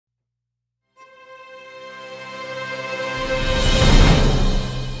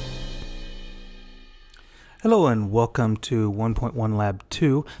Hello and welcome to 1.1 Lab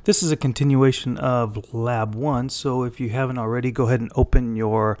 2. This is a continuation of Lab 1, so if you haven't already, go ahead and open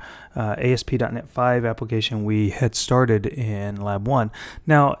your ASP.NET 5 application we had started in Lab 1.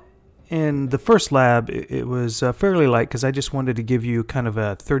 Now, in the first lab, it was fairly light because I just wanted to give you kind of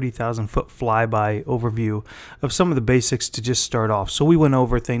a 30,000 foot flyby overview of some of the basics to just start off. So we went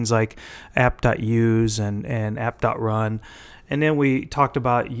over things like app.use and app.run. And then we talked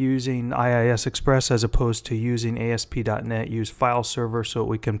about using IIS Express as opposed to using ASP.NET, use file server so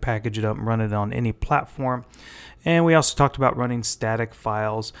we can package it up and run it on any platform. And we also talked about running static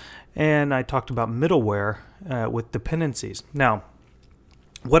files. And I talked about middleware with dependencies. Now,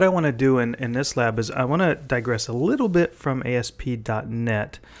 what I want to do in this lab is I want to digress a little bit from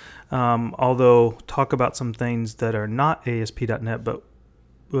ASP.NET, although talk about some things that are not ASP.NET but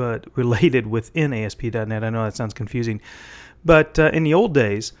related within ASP.NET. I know that sounds confusing. But in the old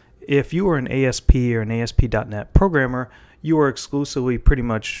days, if you were an ASP or an ASP.NET programmer, you were exclusively pretty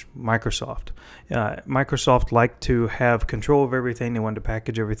much Microsoft. Microsoft liked to have control of everything. They wanted to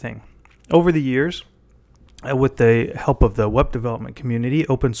package everything. Over the years, with the help of the web development community,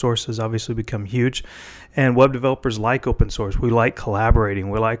 open source has obviously become huge. And web developers like open source. We like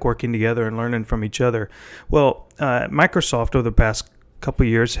collaborating. We like working together and learning from each other. Well, Microsoft over the past couple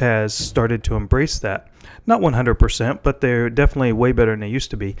years has started to embrace that. Not 100%, but they're definitely way better than they used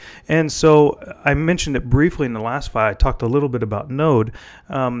to be. And so I mentioned it briefly in the last file. I talked a little bit about Node.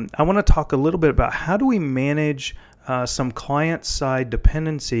 I want to talk a little bit about how do we manage some client-side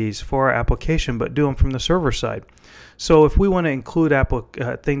dependencies for our application, but do them from the server side. So if we want to include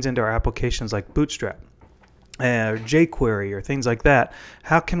things into our applications like Bootstrap, jQuery or things like that,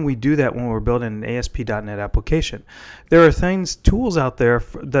 how can we do that when we're building an ASP.NET application? There are tools out there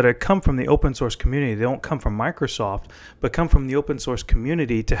that come from the open source community. They don't come from Microsoft, but come from the open source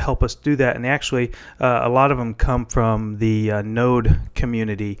community to help us do that. And actually, a lot of them come from the Node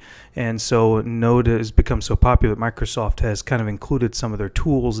community. And so Node has become so popular that Microsoft has kind of included some of their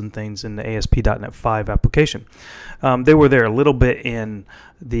tools and things in the ASP.NET 5 application. They were there a little bit in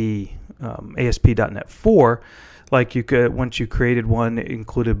the ASP.NET 4, like you could, once you created one, it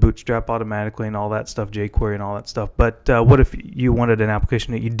included Bootstrap automatically and all that stuff, jQuery and all that stuff. But what if you wanted an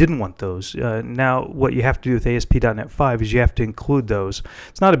application that you didn't want those? Now what you have to do with ASP.NET 5 is you have to include those.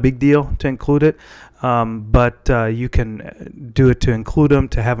 It's not a big deal to include it, but you can do it to include them,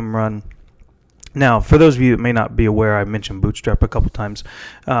 to have them run. Now, for those of you that may not be aware, I mentioned Bootstrap a couple times.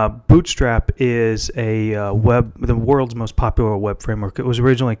 Bootstrap is the world's most popular web framework. It was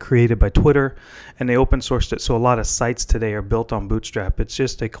originally created by Twitter, and they open sourced it, so a lot of sites today are built on Bootstrap. It's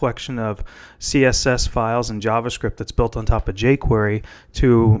just a collection of CSS files and JavaScript that's built on top of jQuery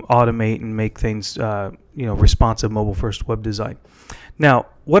to automate and make things, responsive mobile-first web design. Now,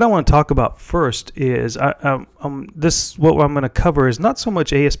 what I want to talk about first is what I'm going to cover is not so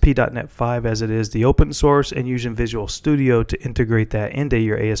much ASP.NET 5 as it is the open source and using Visual Studio to integrate that into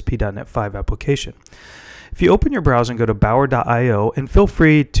your ASP.NET 5 application. If you open your browser and go to bower.io, and feel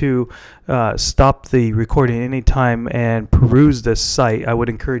free to stop the recording anytime and peruse this site, I would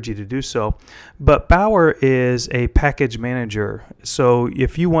encourage you to do so. But Bower is a package manager, so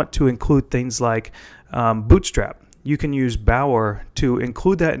if you want to include things like Bootstrap, you can use Bower to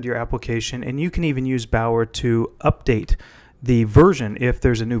include that into your application, and you can even use Bower to update the version if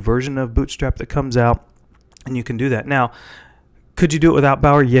there's a new version of Bootstrap that comes out, and you can do that. Now, could you do it without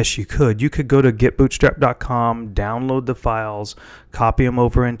Bower? Yes, you could. You could go to getbootstrap.com, download the files, copy them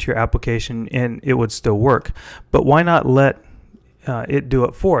over into your application, and it would still work. But why not let it do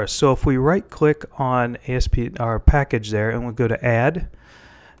it for us? So if we right-click on our package there, and we go to Add,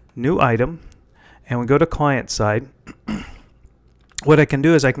 New Item, and we go to client side, what I can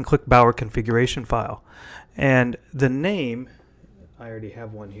do is I can click Bower configuration file. And the name, I already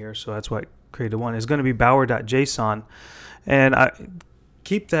have one here, so that's why I created one, is going to be bower.json. And I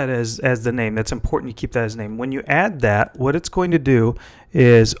keep that as the name. That's important you keep that as name. When you add that, what it's going to do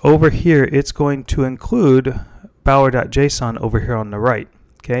is over here, it's going to include bower.json over here on the right.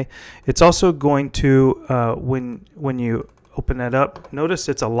 Okay. It's also going to, when you open that up, notice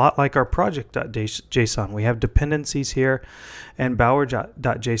it's a lot like our project.json. We have dependencies here, and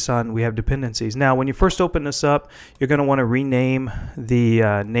bower.json, we have dependencies. Now, when you first open this up, you're going to want to rename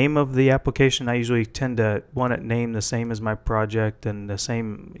the name of the application. I usually tend to want it named the same as my project and the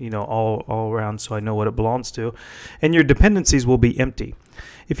same, all around, so I know what it belongs to. And your dependencies will be empty.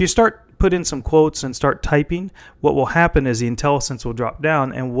 If you put in some quotes and start typing, what will happen is the IntelliSense will drop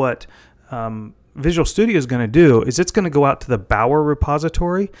down, and what Visual Studio is going to do is it's going to go out to the Bower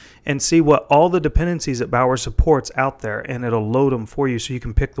repository and see what all the dependencies that Bower supports out there, and it'll load them for you so you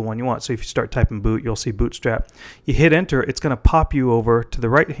can pick the one you want. So if you start typing boot, you'll see Bootstrap. You hit enter, it's going to pop you over to the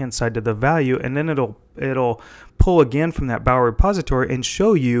right-hand side to the value, and then it'll pull again from that Bower repository and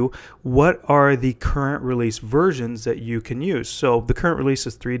show you what are the current release versions that you can use. So the current release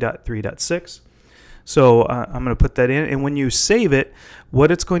is 3.3.6. So I'm going to put that in, and when you save it,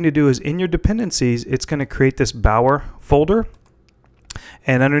 what it's going to do is in your dependencies, it's going to create this Bower folder,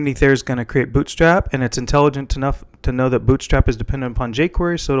 and underneath there is going to create Bootstrap, and it's intelligent enough to know that Bootstrap is dependent upon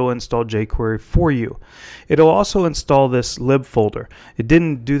jQuery, so it'll install jQuery for you. It'll also install this lib folder. It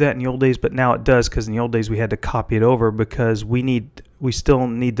didn't do that in the old days, but now it does, because in the old days we had to copy it over because we still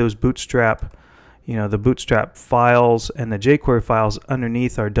need those Bootstrap, the Bootstrap files and the jQuery files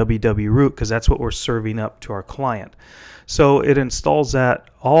underneath our www root, because that's what we're serving up to our client. So it installs that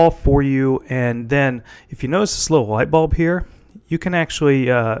all for you, and then if you notice this little light bulb here, you can actually,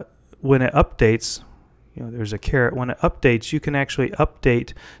 when it updates, there's a caret. When it updates, you can actually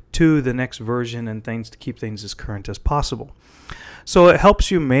update to the next version and things to keep things as current as possible. So it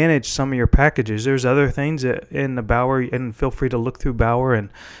helps you manage some of your packages. There's other things in the Bower, and feel free to look through Bower and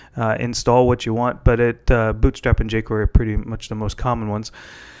install what you want, but Bootstrap and jQuery are pretty much the most common ones.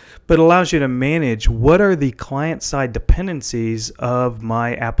 But it allows you to manage what are the client-side dependencies of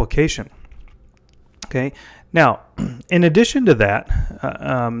my application. Okay. Now, in addition to that,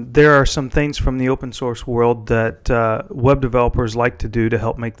 there are some things from the open source world that web developers like to do to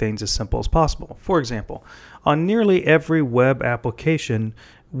help make things as simple as possible. For example, on nearly every web application,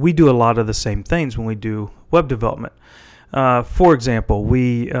 we do a lot of the same things when we do web development. For example,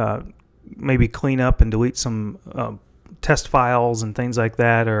 we maybe clean up and delete some test files and things like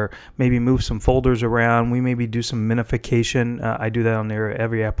that, or maybe move some folders around. We maybe do some minification. I do that on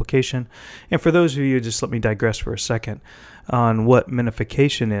every application. And for those of you, just let me digress for a second on what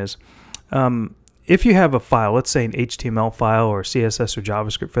minification is. If you have a file, let's say an HTML file or CSS or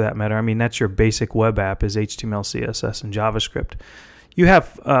JavaScript for that matter, I mean, that's your basic web app is HTML, CSS, and JavaScript. You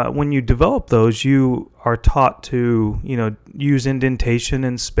have, when you develop those, you are taught to, use indentation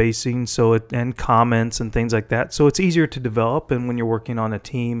and spacing, and comments and things like that. So it's easier to develop, and when you're working on a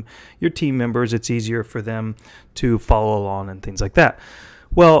team, your team members, it's easier for them to follow along and things like that.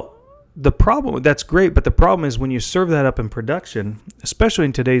 Well, the problem, that's great, but the problem is when you serve that up in production, especially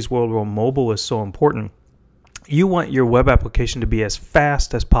in today's world where mobile is so important, you want your web application to be as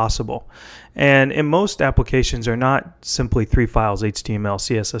fast as possible. And in most applications are not simply 3 files, HTML,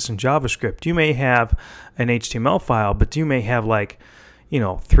 CSS, and JavaScript. You may have an HTML file, but you may have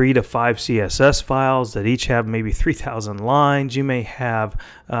 3 to 5 CSS files that each have maybe 3,000 lines. You may have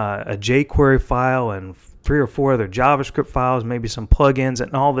a jQuery file and 3 or 4 other JavaScript files, maybe some plugins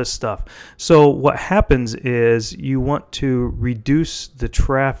and all this stuff. So what happens is you want to reduce the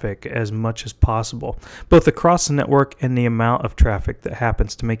traffic as much as possible, both across the network and the amount of traffic that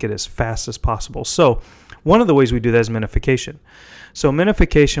happens, to make it as fast as possible. So one of the ways we do that is minification. So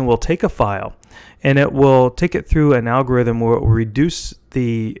minification will take a file and it will take it through an algorithm where it will reduce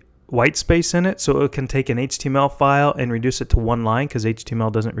the white space in it, so it can take an HTML file and reduce it to 1 line, because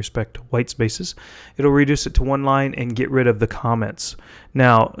HTML doesn't respect white spaces. It'll reduce it to 1 line and get rid of the comments.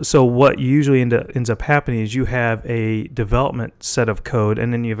 Now, so what usually ends up happening is you have a development set of code,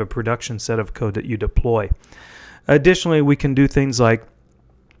 and then you have a production set of code that you deploy. Additionally, we can do things like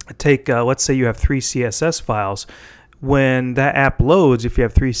take, let's say you have 3 CSS files. When that app loads, if you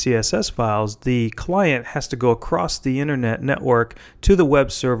have 3 CSS files, the client has to go across the internet network to the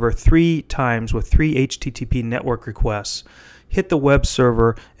web server 3 times with 3 HTTP network requests, hit the web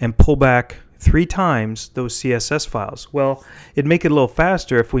server, and pull back 3 times those CSS files. Well, it'd make it a little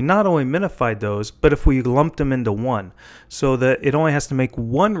faster if we not only minified those, but if we lumped them into one, so that it only has to make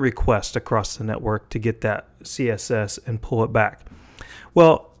 1 request across the network to get that CSS and pull it back.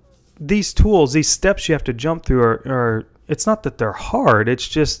 Well, these tools, these steps you have to jump through are it's not that they're hard, it's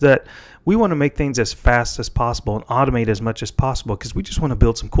just that we want to make things as fast as possible and automate as much as possible, because we just want to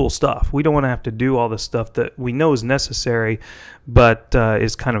build some cool stuff. We don't want to have to do all the stuff that we know is necessary, but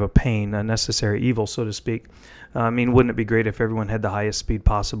is kind of a pain, a necessary evil, so to speak. I mean, wouldn't it be great if everyone had the highest speed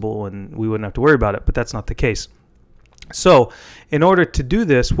possible and we wouldn't have to worry about it, but that's not the case. So in order to do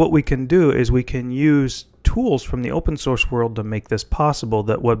this, what we can do is we can use tools from the open source world to make this possible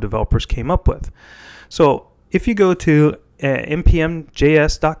that web developers came up with. So if you go to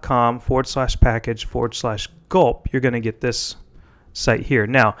npmjs.com/package/gulp, you're going to get this site here.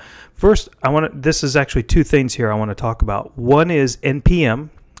 Now, first, this is actually 2 things here I want to talk about. One is npm,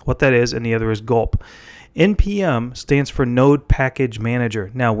 what that is, and the other is gulp. NPM stands for Node Package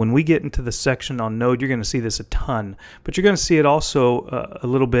Manager. Now, when we get into the section on Node, you're going to see this a ton, but you're going to see it also a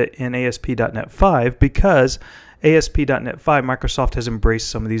little bit in ASP.NET 5 because ASP.NET 5, Microsoft has embraced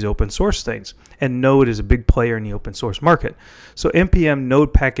some of these open source things, and Node is a big player in the open source market. So NPM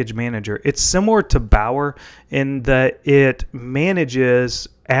Node Package Manager, it's similar to Bower in that it manages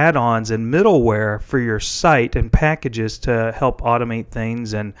add-ons and middleware for your site and packages to help automate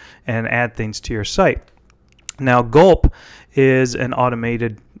things and add things to your site. Now, Gulp is an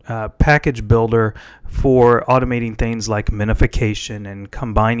automated package builder for automating things like minification and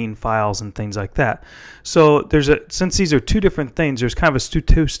combining files and things like that. So since these are two different things, there's kind of a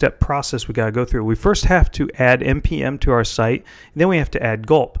two-step process we got to go through. We first have to add NPM to our site, and then we have to add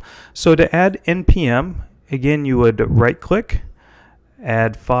Gulp. So to add NPM, again, you would right-click,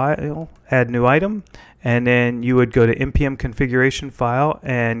 add file, add new item, and then you would go to npm configuration file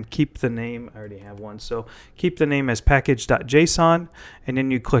and keep the name, I already have one, so keep the name as package.json, and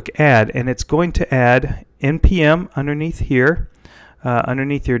then you click add, and it's going to add npm underneath here,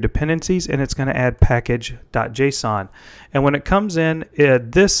 underneath your dependencies, and it's going to add package.json. And when it comes in,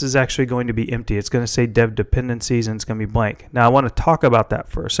 this is actually going to be empty. It's going to say dev dependencies, and it's going to be blank. Now I want to talk about that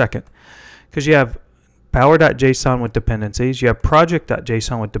for a second, because you have Bower.json with dependencies, you have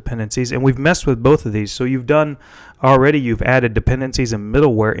project.json with dependencies, and we've messed with both of these. So you've added dependencies and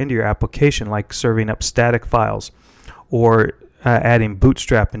middleware into your application, like serving up static files or adding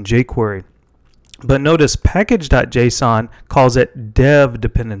Bootstrap and jQuery. But notice package.json calls it dev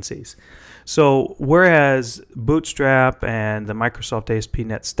dependencies. So whereas Bootstrap and the Microsoft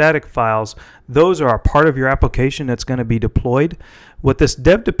ASP.NET static files, those are a part of your application that's going to be deployed. What this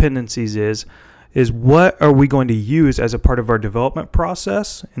dev dependencies is what are we going to use as a part of our development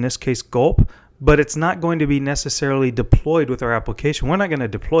process, in this case Gulp, but it's not going to be necessarily deployed with our application. We're not going to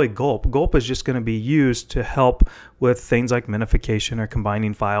deploy Gulp. Gulp is just going to be used to help with things like minification or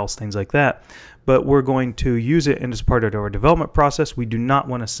combining files, things like that. But we're going to use it as part of our development process. We do not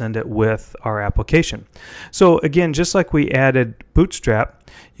want to send it with our application. So again, just like we added Bootstrap,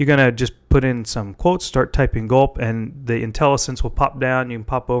 you're going to just put in some quotes, start typing Gulp, and the IntelliSense will pop down. You can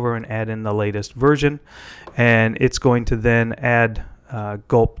pop over and add in the latest version, and it's going to then add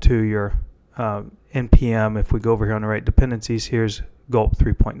Gulp to your NPM. If we go over here on the right dependencies, here's Gulp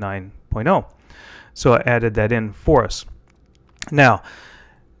 3.9.0. So I added that in for us. Now,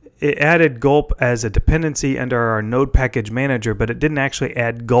 it added Gulp as a dependency under our Node Package Manager, but it didn't actually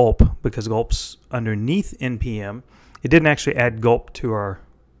add Gulp because Gulp's underneath NPM. It didn't actually add Gulp to our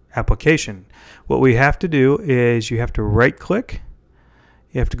application. What we have to do is you have to right-click,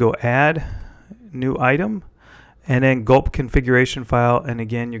 you have to go add new item, and then Gulp configuration file, and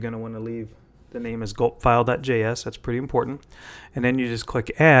again you're going to want to leave the name as gulpfile.js. That's pretty important. And then you just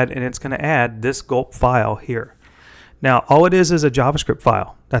click add, and it's going to add this Gulp file here. Now all it is a JavaScript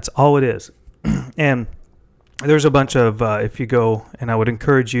file. That's all it is. And there's a bunch of, if you go, and I would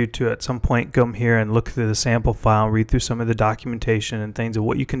encourage you to at some point come here and look through the sample file, read through some of the documentation and things of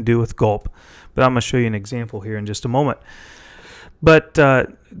what you can do with Gulp. But I'm going to show you an example here in just a moment. But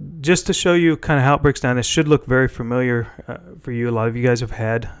just to show you kind of how it breaks down, this should look very familiar for you. A lot of you guys have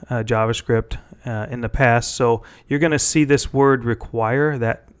had JavaScript in the past, so you're going to see this word require,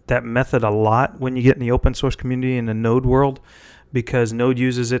 that method, a lot when you get in the open source community in the Node world, because Node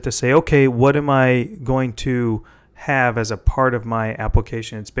uses it to say, okay, what am I going to have as a part of my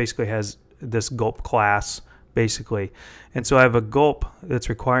application? It basically has this Gulp class, basically. And so I have a Gulp that's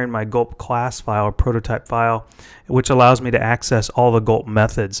requiring my Gulp class file, or prototype file, which allows me to access all the Gulp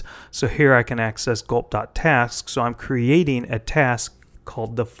methods. So here I can access gulp.task. So I'm creating a task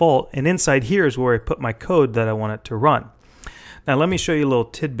called default, and inside here is where I put my code that I want it to run. Now let me show you a little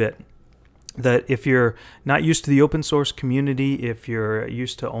tidbit that if you're not used to the open source community, if you're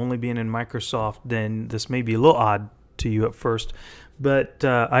used to only being in Microsoft, then this may be a little odd to you at first. But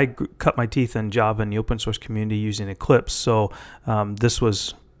I cut my teeth in Java in the open source community using Eclipse, so this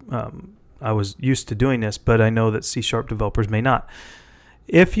was I was used to doing this, but I know that C# developers may not.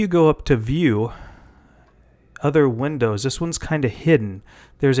 If you go up to View, Other Windows, this one's kind of hidden.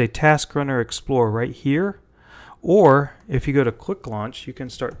 There's a Task Runner Explorer right here. Or if you go to Quick Launch, you can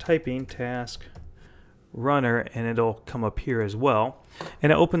start typing Task Runner and it'll come up here as well.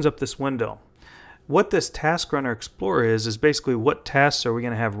 And it opens up this window. What this Task Runner Explorer is basically what tasks are we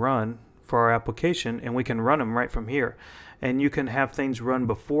going to have run for our application, and we can run them right from here. And you can have things run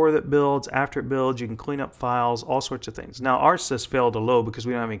before it builds, after it builds, you can clean up files, all sorts of things. Now ours says failed to load because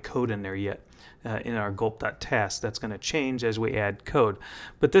we don't have any code in there yet. In our gulp.task. That's going to change as we add code.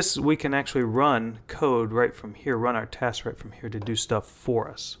 But this, we can actually run code right from here, run our tasks right from here to do stuff for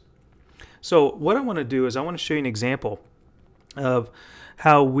us. So what I want to do is I want to show you an example of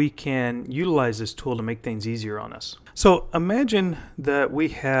how we can utilize this tool to make things easier on us. So imagine that we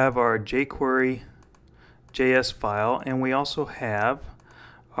have our jQuery JS file, and we also have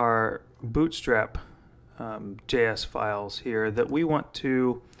our Bootstrap JS files here that we want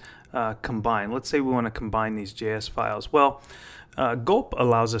to combine. Let's say we want to combine these JS files. Well, Gulp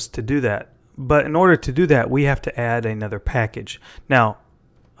allows us to do that, but in order to do that we have to add another package. Now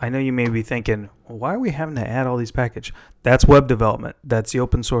I know you may be thinking, well, why are we having to add all these packages? That's web development. That's the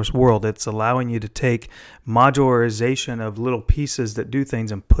open source world. It's allowing you to take modularization of little pieces that do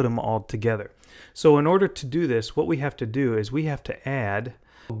things and put them all together. So in order to do this, what we have to do is we have to add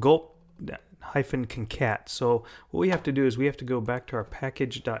gulp-concat. So what we have to do is we have to go back to our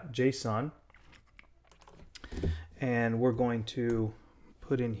package.json, and we're going to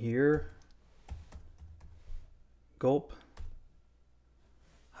put in here gulp-concat.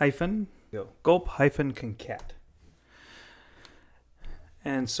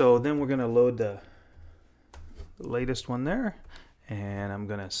 And so then we're going to load the latest one there, and I'm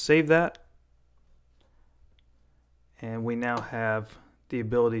going to save that. And we now have the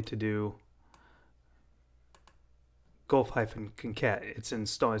ability to do gulp-concat. It's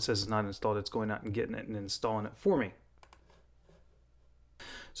installed. It says it's not installed. It's going out and getting it and installing it for me.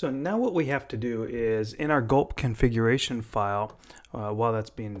 So now what we have to do is in our Gulp configuration file, while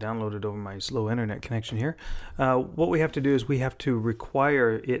that's being downloaded over my slow internet connection here, what we have to do is we have to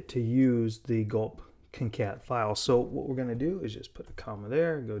require it to use the gulp-concat file. So what we're going to do is just put a comma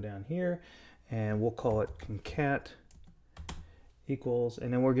there, go down here, and we'll call it concat equals,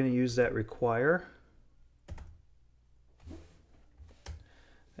 and then we're going to use that require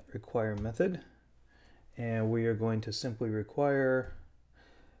method, and we are going to simply require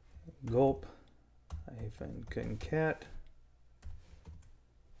gulp-concat.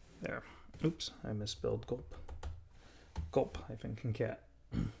 There. Oops, I misspelled gulp. Gulp-concat.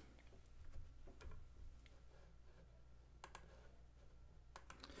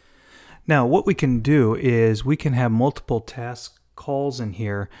 Now what we can do is we can have multiple task calls in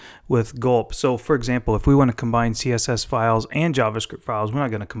here with Gulp. So for example, if we want to combine CSS files and JavaScript files, we're not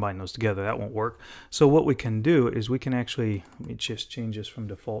going to combine those together. That won't work. So what we can do is we can actually, let me just change this from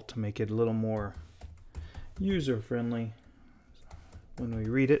default to make it a little more user-friendly when we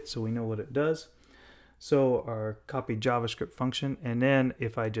read it so we know what it does. So our copy JavaScript function, and then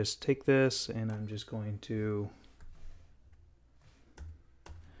if I just take this and I'm just going to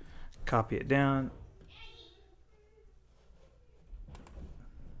copy it down.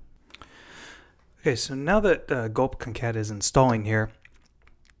 Okay, so now that gulp-concat is installing here,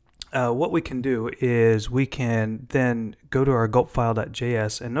 what we can do is we can then go to our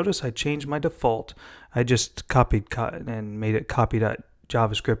gulpfile.js, and notice I changed my default. I just copied and made it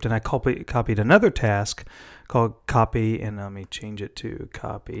copy.javascript, and I copied another task called copy, and let me change it to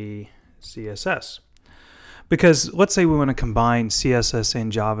copy CSS. Because let's say we want to combine CSS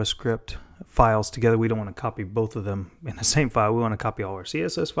and JavaScript files together. We don't want to copy both of them in the same file. We want to copy all our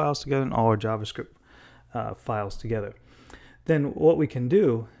CSS files together and all our JavaScript files together. Then what we can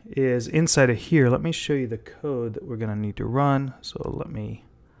do is inside of here, let me show you the code that we're going to need to run. So let me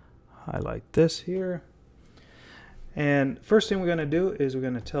highlight this here. And first thing we're going to do is we're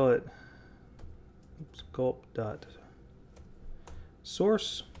going to tell it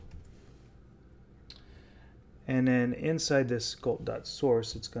gulp.source. And then inside this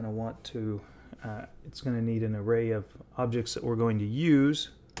gulp.source, it's going to want to, it's going to need an array of objects that we're going to use.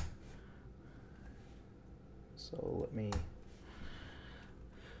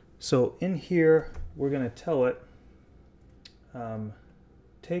 So in here, we're going to tell it,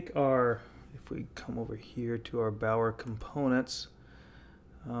 take our, if we come over here to our Bower components,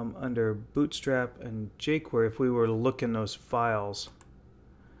 under Bootstrap and jQuery, if we were to look in those files,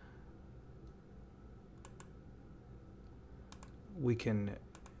 we can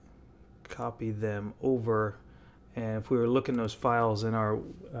copy them over, and if we were looking those files in our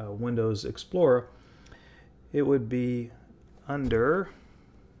Windows Explorer, it would be under,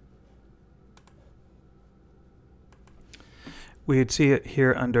 we'd see it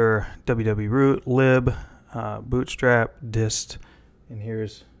here under www.root, lib, bootstrap, dist, and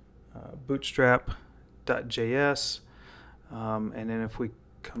here's bootstrap.js, and then if we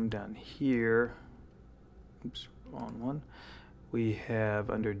come down here, oops, wrong one, we have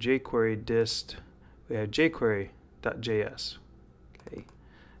under jQuery dist, we have jQuery.js. Okay,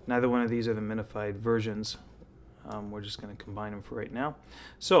 neither one of these are the minified versions. We're just going to combine them for right now.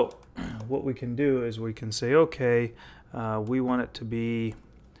 So what we can do is we can say, okay, we want it to be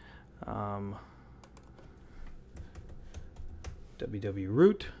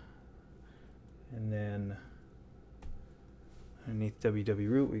www.root, And then underneath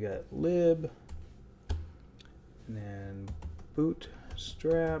www we got lib, and then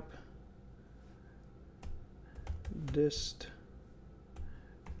bootstrap dist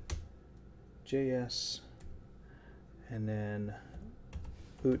JS, and then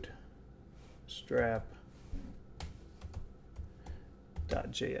bootstrap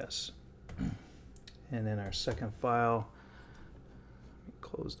 .js. And then our second file,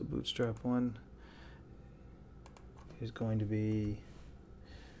 close the bootstrap one, is going to be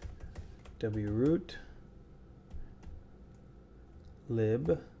wroot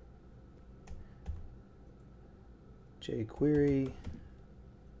lib jQuery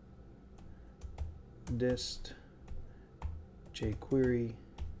dist jQuery.js.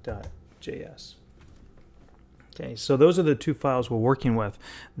 Okay, so those are the two files we're working with.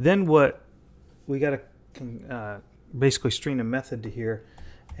 Then what we got to basically string a method to here,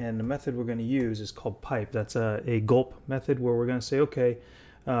 and the method we're going to use is called pipe. That's a gulp method where we're going to say, okay,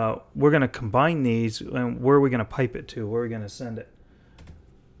 we're going to combine these, and where are we going to pipe it to? Where are we going to send it?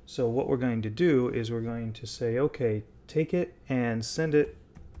 So what we're going to do is we're going to say, okay, take it and send it,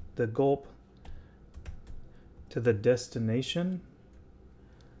 the gulp, to the destination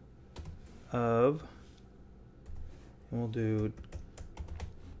of, and we'll do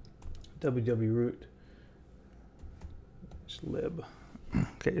wwroot lib.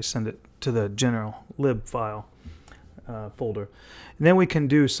 Okay, send it to the general lib file folder. And then we can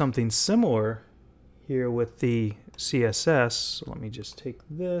do something similar here with the CSS. So let me just take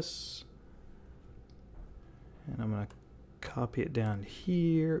this, and I'm going to copy it down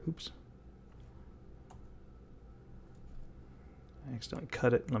here. Oops. I accidentally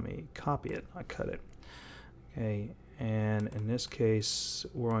cut it. Let me copy it, not cut it. Okay, and in this case,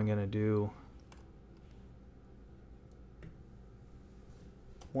 we're only going to do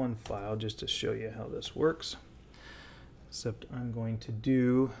one file just to show you how this works. Except I'm going to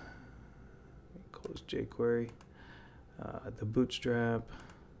do, close jQuery, the bootstrap,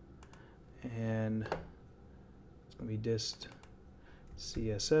 and it's going to be dist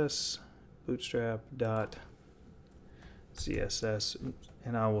CSS bootstrap dot CSS,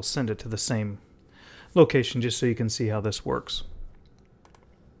 and I will send it to the same location just so you can see how this works.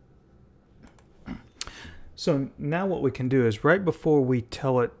 So now what we can do is right before we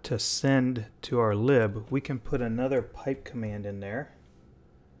tell it to send to our lib, we can put another pipe command in there.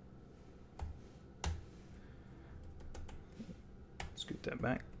 Scoot that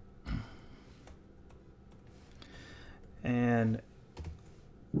back. And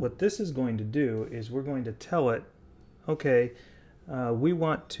what this is going to do is we're going to tell it, okay, we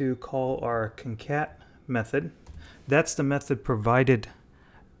want to call our concat method. That's the method provided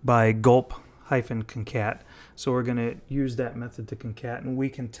by gulp-concat. So we're going to use that method to concat, and we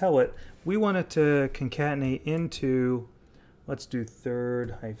can tell it we want it to concatenate into, let's do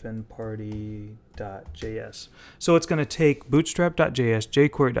third-party.js. So it's going to take bootstrap.js,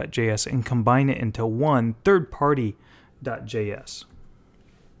 jQuery.js, and combine it into one third-party.js.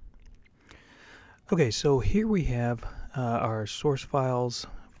 Okay, so here we have our source files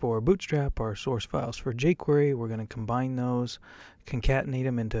for Bootstrap, our source files for jQuery. We're going to combine those, concatenate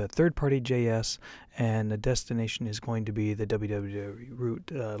them into third-party.js, and the destination is going to be the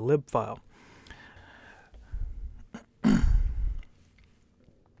www.root lib file.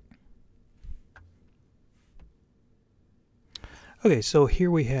 Okay, so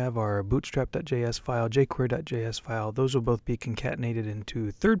here we have our bootstrap.js file, jQuery.js file. Those will both be concatenated into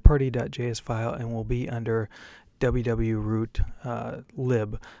third-party.js file and will be under www.root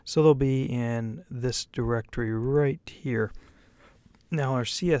lib. So they'll be in this directory right here. Now our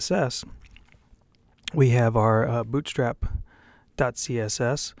CSS, we have our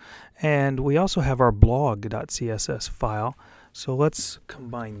bootstrap.css, and we also have our blog.css file. So let's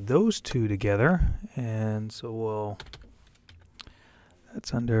combine those two together, and so we'll,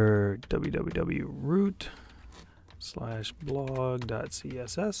 that's under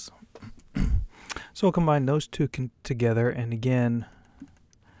www.root/blog.css. So we'll combine those two together, and again,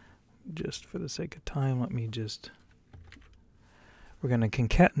 just for the sake of time, let me just, we're going to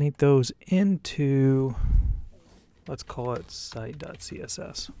concatenate those into, let's call it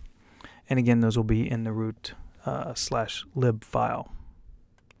site.css. And again, those will be in the root/lib file.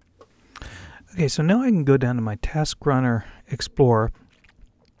 Okay, so now I can go down to my Task Runner Explorer,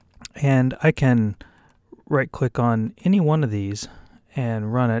 and I can right-click on any one of these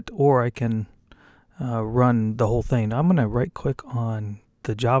and run it, or I can run the whole thing. Now I'm going to right-click on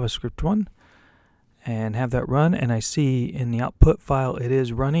the JavaScript one and have that run, and I see in the output file it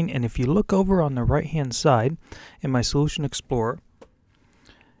is running. And if you look over on the right-hand side in my Solution Explorer,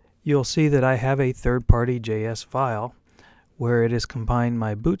 you'll see that I have a third-party JS file where it has combined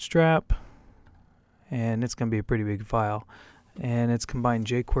my Bootstrap, and it's going to be a pretty big file, and it's combined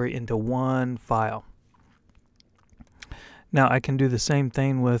jQuery into one file. Now I can do the same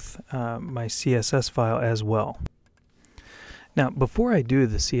thing with my CSS file as well. Now before I do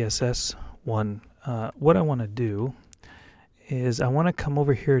the CSS one, what I want to do is I want to come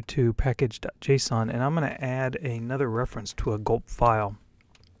over here to package.json, and I'm going to add another reference to a gulp file.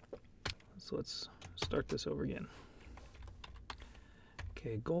 So let's start this over again.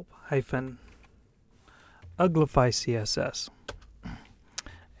 Okay, gulp hyphen uglify CSS,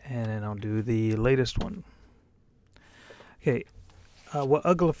 and then I'll do the latest one. Okay, what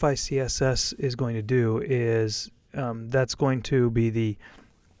uglify CSS is going to do is that's going to be the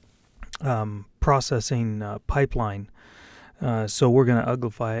processing pipeline. So we're going to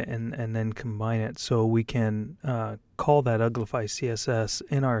uglify it and then combine it, so we can call that uglify CSS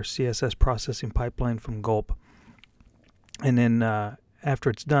in our CSS processing pipeline from gulp. And then after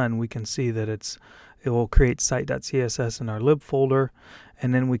it's done, we can see that it will create site.css in our lib folder,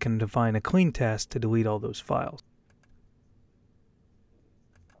 and then we can define a clean task to delete all those files.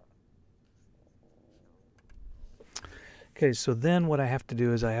 Okay, so then what I have to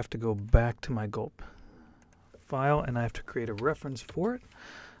do is I have to go back to my gulp file, and I have to create a reference for it.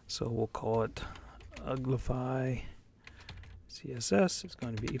 So we'll call it uglify CSS. It's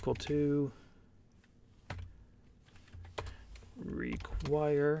going to be equal to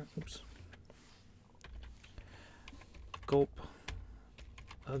require gulp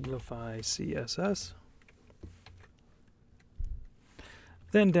uglify CSS.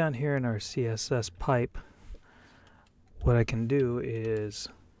 Then down here in our CSS pipe, what I can do is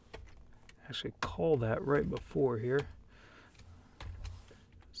actually call that right before here.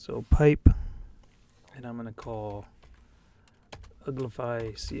 So pipe, and I'm going to call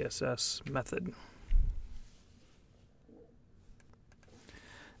uglify CSS method.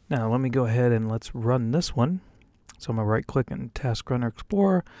 Now let me go ahead and let's run this one. So I'm going to right click in Task Runner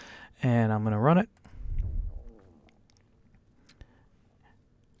Explorer, and I'm going to run it.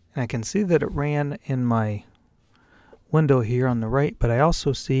 And I can see that it ran in my window here on the right, but I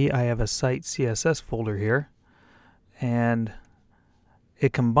also see I have a site CSS folder here, and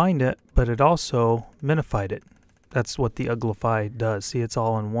it combined it, but it also minified it. That's what the uglify does. See, it's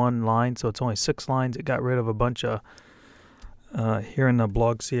all in one line, so it's only 6 lines. It got rid of a bunch of here in the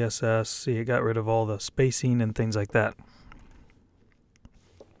blog CSS. See, it got rid of all the spacing and things like that.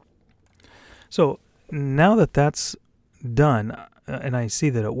 So now that that's done, and I see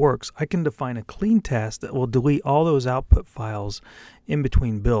that it works, I can define a clean task that will delete all those output files in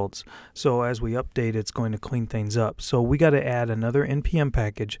between builds. So as we update, it's going to clean things up. So we got to add another npm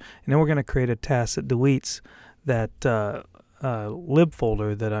package, and then we're going to create a task that deletes that lib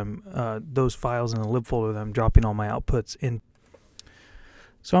folder that those files in the lib folder that I'm dropping all my outputs in.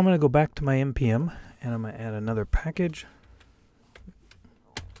 So I'm going to go back to my npm, and I'm going to add another package.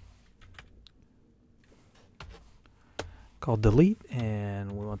 Called delete,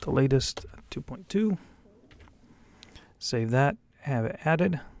 and we want the latest 2.2. Save that, have it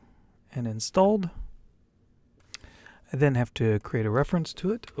added and installed. I then have to create a reference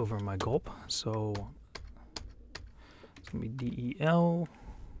to it over my gulp. So it's going to be del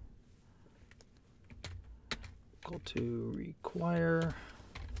equal to require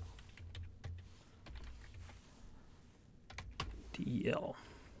del.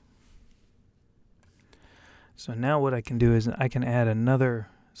 So now what I can do is I can add another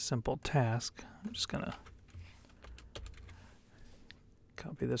simple task. I'm just going to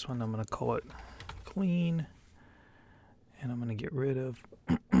copy this one. I'm going to call it clean, and I'm going to get rid of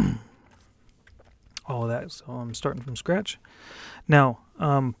all of that. So I'm starting from scratch. Now,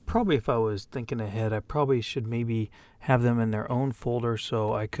 probably if I was thinking ahead, I probably should maybe have them in their own folder.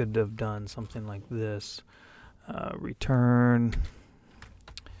 So I could have done something like this. Return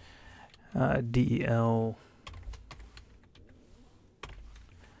del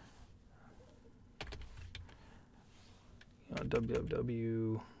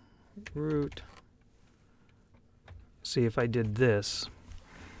www root. See, if I did this,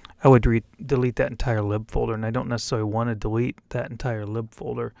 I would delete that entire lib folder, and I don't necessarily want to delete that entire lib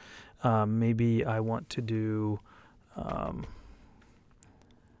folder. Maybe I want to do let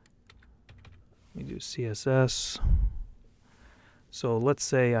me do CSS. So let's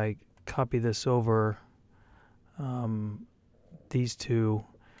say I copy this over these two,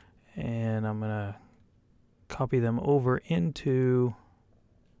 and I'm going to copy them over into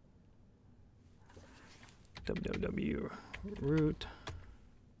www root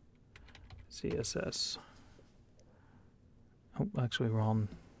CSS. Oh, actually wrong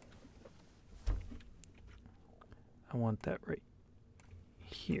I want that right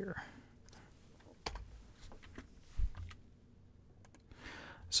here.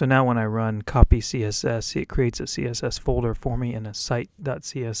 So now when I run copy CSS, it creates a CSS folder for me in a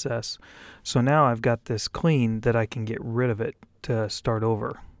site.css. So now I've got this clean that I can get rid of it to start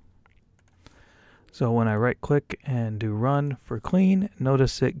over. So when I right click and do run for clean,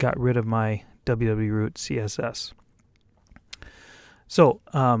 notice it got rid of my www.root CSS. So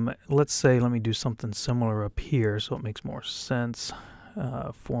let's say, let me do something similar up here so it makes more sense.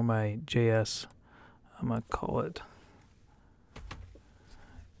 For my JS, I'm going to call it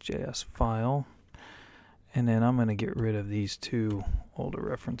JS file, and then I'm going to get rid of these two older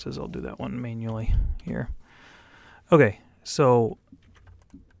references. I'll do that one manually here. Okay, so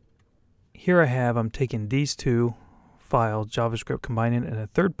here I'm taking these two files, JavaScript, combining it in a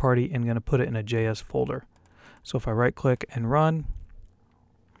third party and going to put it in a JS folder. So if I right click and run,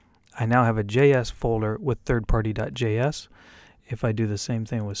 I now have a JS folder with third-party.js. If I do the same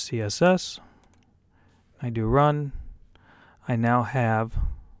thing with CSS, I do run, I now have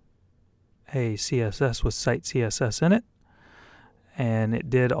a CSS with site CSS in it, and it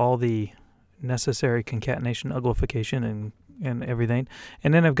did all the necessary concatenation, uglification, and everything.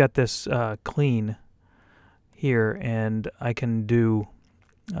 And then I've got this clean here, and I can do,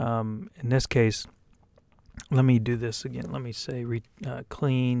 in this case, let me do this again. Let me say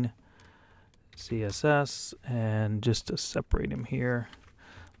clean CSS, and just to separate them here,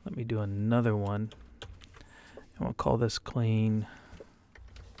 let me do another one, and we'll call this clean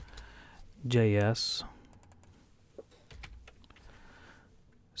JS.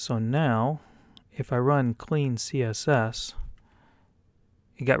 So now if I run clean CSS,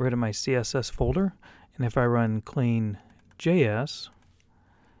 it got rid of my CSS folder, and if I run clean JS,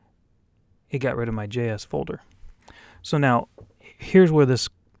 it got rid of my JS folder. So now here's where this,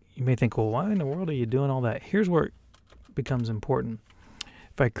 you may think, well, why in the world are you doing all that? Here's where it becomes important.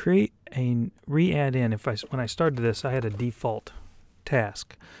 If I create a re-add in, when I started this, I had a default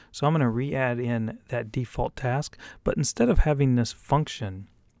task. So I'm going to re-add in that default task, but instead of having this function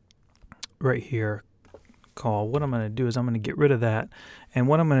right here call, what I'm going to do is I'm going to get rid of that, and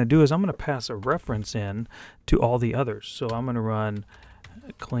what I'm going to do is I'm going to pass a reference in to all the others. So I'm going to run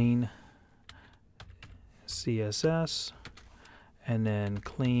clean CSS, and then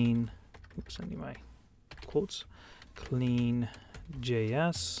clean, oops, I need my quotes, clean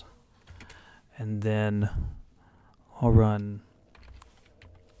JS, and then I'll run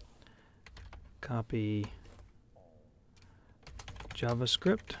copy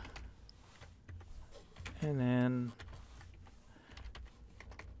JavaScript, and then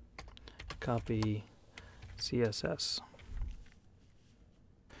copy CSS.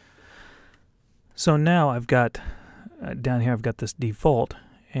 So now I've got down here I've got this default,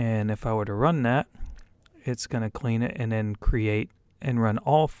 and if I were to run that, it's going to clean it and then create and run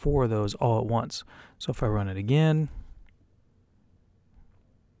all four of those all at once. So if I run it again,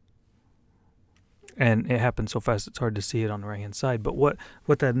 and it happens so fast it's hard to see it on the right hand side, but what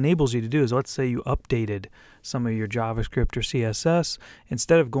that enables you to do is, let's say you updated some of your JavaScript or CSS,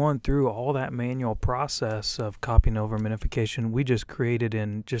 instead of going through all that manual process of copying over minification, we just created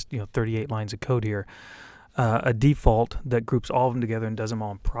in just 38 lines of code here a default that groups all of them together and does them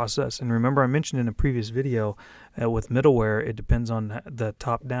all in process. And remember, I mentioned in a previous video with middleware, it depends on the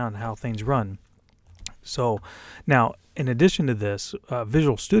top down how things run. So now, in addition to this,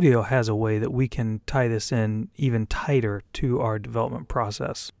 Visual Studio has a way that we can tie this in even tighter to our development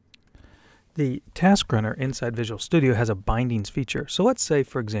process. The task runner inside Visual Studio has a bindings feature. So let's say,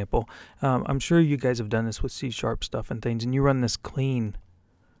 for example, I'm sure you guys have done this with C# stuff and things, and you run this clean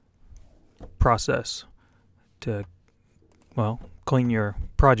process to, well, clean your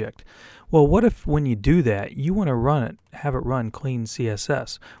project. Well, what if when you do that, you want to run it, have it run clean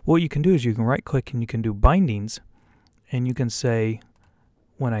CSS? What you can do is you can right click and you can do bindings, and you can say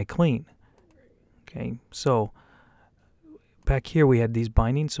when I clean. Okay, so back here we had these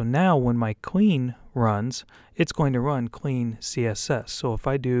bindings. So now when my clean runs, it's going to run clean CSS. So if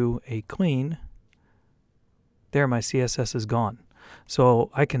I do a clean, there my CSS is gone. So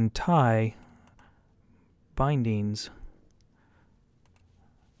I can tie bindings.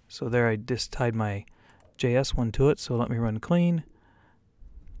 So there I just tied my JS one to it. So let me run clean,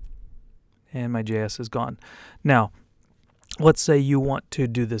 and my JS is gone. Now, let's say you want to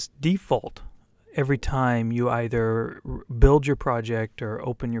do this default every time you either build your project or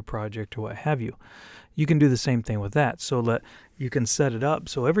open your project or what have you. You can do the same thing with that, so that you can set it up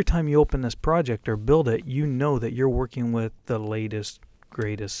so every time you open this project or build it, you know that you're working with the latest,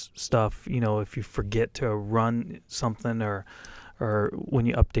 greatest stuff. If you forget to run something or when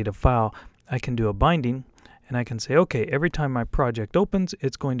you update a file, I can do a binding, And I can say, okay, every time my project opens,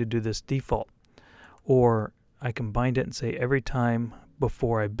 it's going to do this default. Or I can bind it and say every time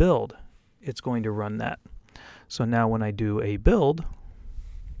before I build, it's going to run that. So now when I do a build,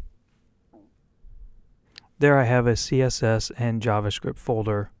 there I have a CSS and JavaScript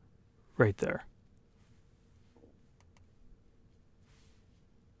folder right there.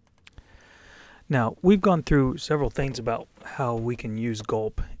 Now, we've gone through several things about how we can use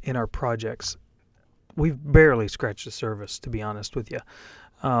Gulp in our projects. We've barely scratched the surface, to be honest with you.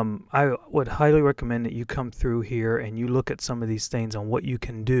 I would highly recommend that you come through here and you look at some of these things on what you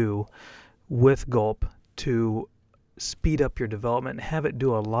can do with Gulp to speed up your development and have it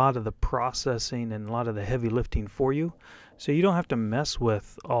do a lot of the processing and a lot of the heavy lifting for you, so you don't have to mess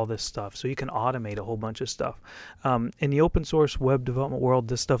with all this stuff, so you can automate a whole bunch of stuff. In the open source web development world,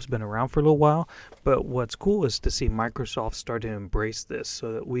 this stuff's been around for a little while, but what's cool is to see Microsoft start to embrace this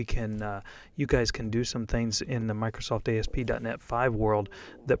so that we can you guys can do some things in the Microsoft ASP.NET 5 world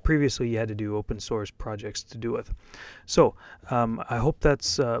that previously you had to do open source projects to do with. So I hope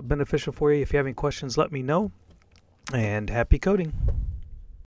that's beneficial for you. If you have any questions, let me know. And happy coding.